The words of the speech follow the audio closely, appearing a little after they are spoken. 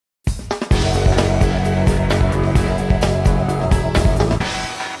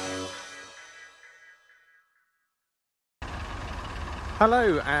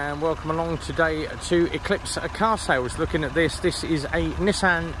Hello and welcome along today to Eclipse Car Sales. Looking at this is a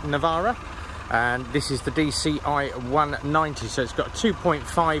Nissan Navara and this is the DCI 190, so it's got a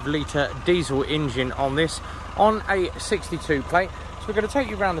 2.5 litre diesel engine on this on a 62 plate. So we're going to take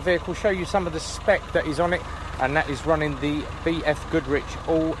you around the vehicle, show you some of the spec that is on it, and that is running the BF Goodrich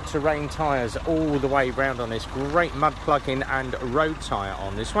all-terrain tyres all the way round on this. Great mud plug-in and road tyre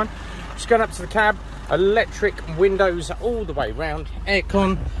on this one. Just going up to the cab, electric windows all the way round,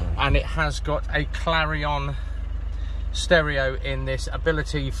 aircon, and it has got a Clarion stereo in this,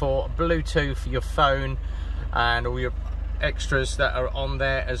 ability for Bluetooth for your phone and all your extras that are on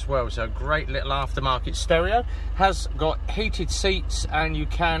there as well. So a great little aftermarket stereo. Has got heated seats and you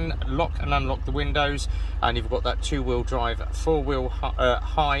can lock and unlock the windows, and you've got that two-wheel drive, four-wheel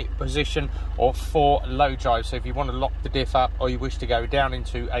high position or four low drive. So if you want to lock the diff up or you wish to go down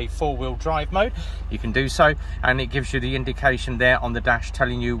into a four-wheel drive mode, you can do so, and it gives you the indication there on the dash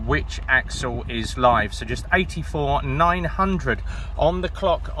telling you which axle is live. So just 84,900 on the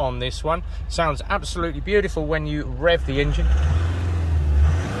clock on this one. Sounds absolutely beautiful when you rev the engine.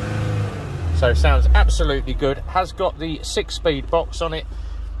 So sounds absolutely good. Has got the 6-speed box on it,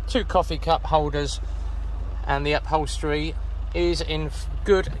 2 coffee cup holders, and the upholstery is in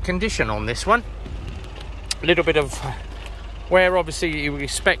good condition on this one. A little bit of wear, obviously you would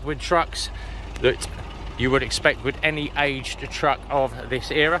expect with trucks, that you would expect with any aged truck of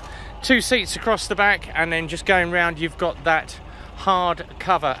this era. 2 seats across the back, and then just going round you've got that hard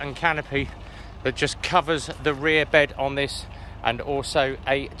cover and canopy that just covers the rear bed on this, and also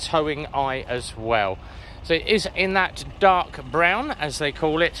a towing eye as well. So it is in that dark brown, as they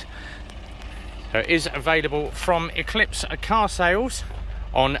call it. So it is available from Eclipse Car Sales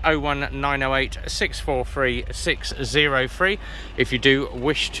on 01908 643 603 if you do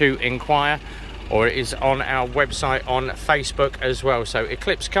wish to inquire, or it is on our website on Facebook as well. So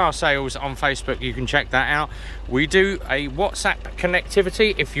Eclipse Car Sales on Facebook, you can check that out. We do a WhatsApp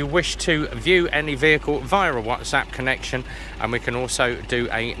connectivity if you wish to view any vehicle via a WhatsApp connection, and we can also do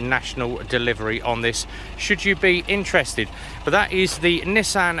a national delivery on this should you be interested. But that is the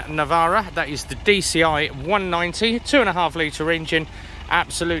Nissan Navara, that is the DCI 190, 2.5 litre engine,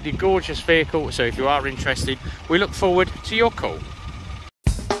 absolutely gorgeous vehicle. So if you are interested, we look forward to your call.